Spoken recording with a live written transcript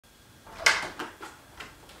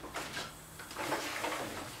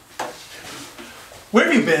Where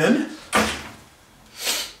have you been?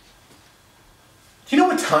 Do you know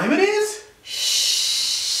what time it is?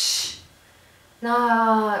 Shh.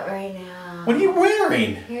 Not right now. What are you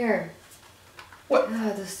wearing? Here. What?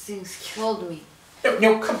 Oh, those things killed me.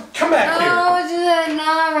 No, come back here. No, just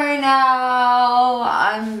not right now.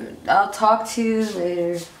 I'll talk to you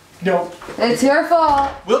later. No. It's your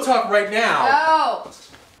fault. We'll talk right now. No.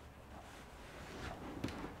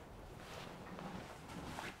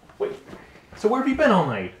 Wait. So where have you been all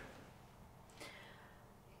night?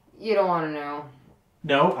 You don't want to know.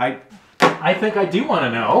 No, I think I do want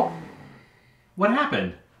to know. What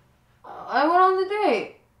happened? I went on the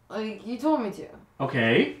date. Like, you told me to.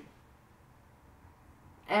 Okay.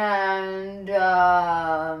 And,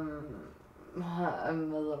 I'm a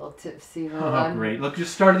little tipsy. Oh, great. Look,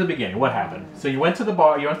 just start at the beginning. What happened? So you went to the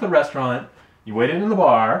bar, you went to the restaurant, you waited in the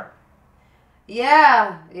bar.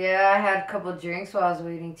 Yeah, I had a couple drinks while I was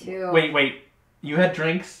waiting, too. Wait. You had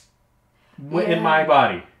drinks in my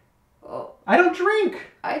body. Oh, I don't drink.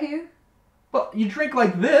 I do. Well, you drink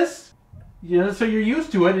like this, so you're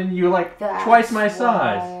used to it, and you're like That's twice my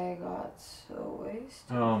size. why I got so wasted.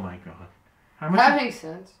 Oh my god. That makes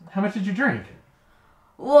sense. How much did you drink?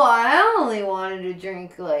 Well, I only wanted to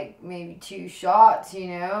drink like maybe 2 shots,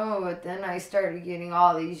 but then I started getting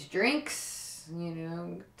all these drinks,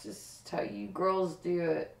 just how you girls do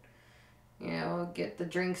it. Get the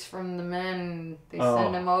drinks from the men, they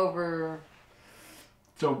send them over.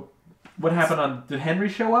 So, what happened did Henry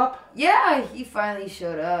show up? Yeah, he finally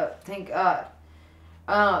showed up, thank God.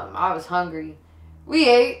 I was hungry. We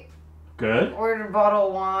ate. Good. Ordered a bottle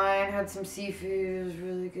of wine, had some seafood, it was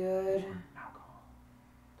really good. Alcohol.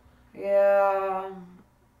 Yeah.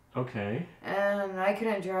 Okay. And I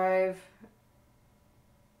couldn't drive.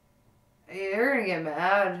 You're gonna get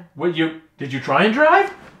mad. Did you try and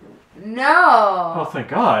drive? No. Oh, thank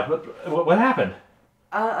God. What happened?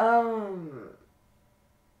 I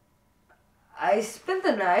spent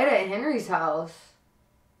the night at Henry's house.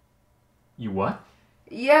 You what?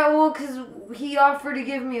 Yeah, well, 'cause he offered to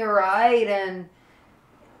give me a ride, and,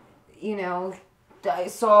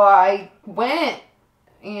 so I went,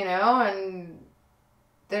 and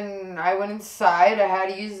then I went inside. I had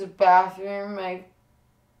to use the bathroom. I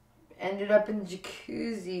ended up in the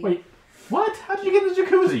jacuzzi. Wait, what? How did you get in the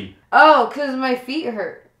jacuzzi? Oh, 'cause my feet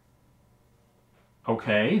hurt.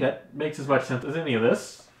 Okay, that makes as much sense as any of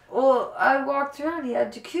this. Well, I walked around. He had a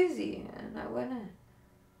jacuzzi, and I went in.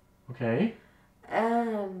 Okay.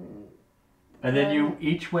 And then you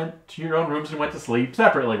each went to your own rooms and went to sleep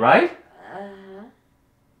separately, right? Uh-huh.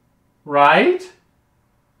 Right?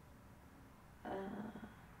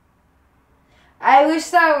 I wish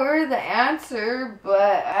that were the answer,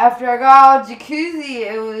 but after I got out of the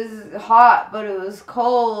jacuzzi, it was hot, but it was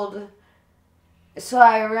cold. So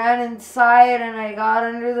I ran inside and I got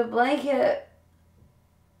under the blanket.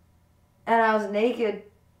 And I was naked.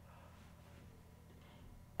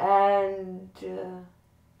 And,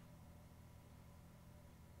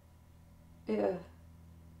 yeah.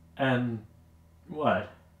 And what?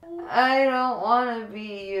 I don't want to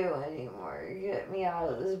be you anymore. Get me out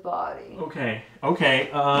of this body. Okay.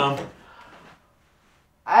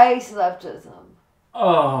 I slept with him.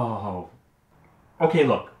 Oh. Okay,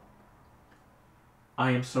 look.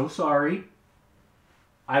 I am so sorry.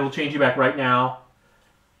 I will change you back right now.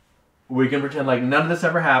 We can pretend like none of this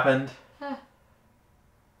ever happened.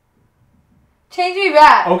 Change me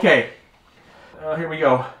back. Okay. Here we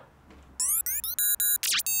go.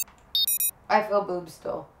 I feel boobs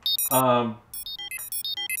still.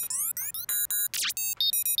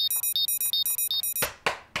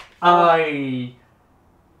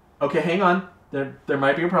 Okay, hang on. There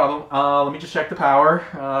might be a problem. Let me just check the power.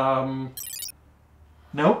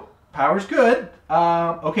 Nope. Power's good.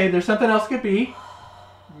 Okay, there's something else could be.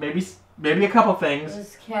 Maybe a couple things.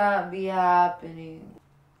 This can't be happening.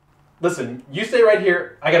 Listen, you stay right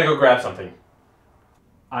here. I gotta go grab something.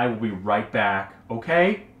 I will be right back,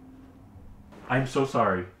 okay? I'm so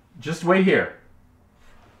sorry. Just wait here.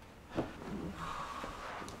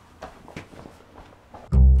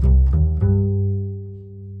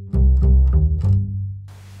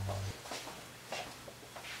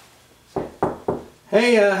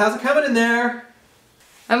 Hey, how's it coming in there?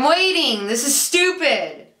 I'm waiting. This is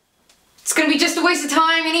stupid. It's gonna be just a waste of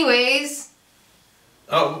time anyways.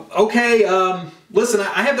 Oh, okay, listen,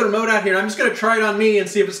 I have the remote out here. I'm just gonna try it on me and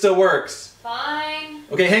see if it still works. Fine.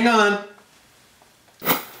 Okay, hang on.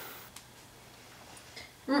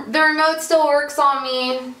 The remote still works on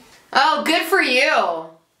me. Oh, good for you.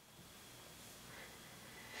 Oh,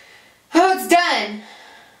 it's done.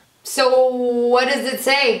 So, what does it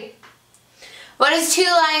say? What does 2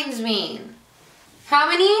 lines mean? How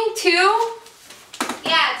many? 2?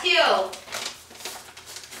 Yeah, 2.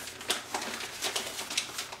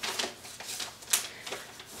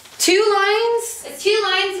 Two lines? Is 2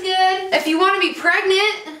 lines good? If you want to be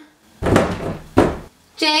pregnant.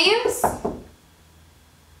 James?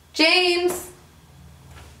 James?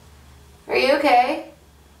 Are you okay?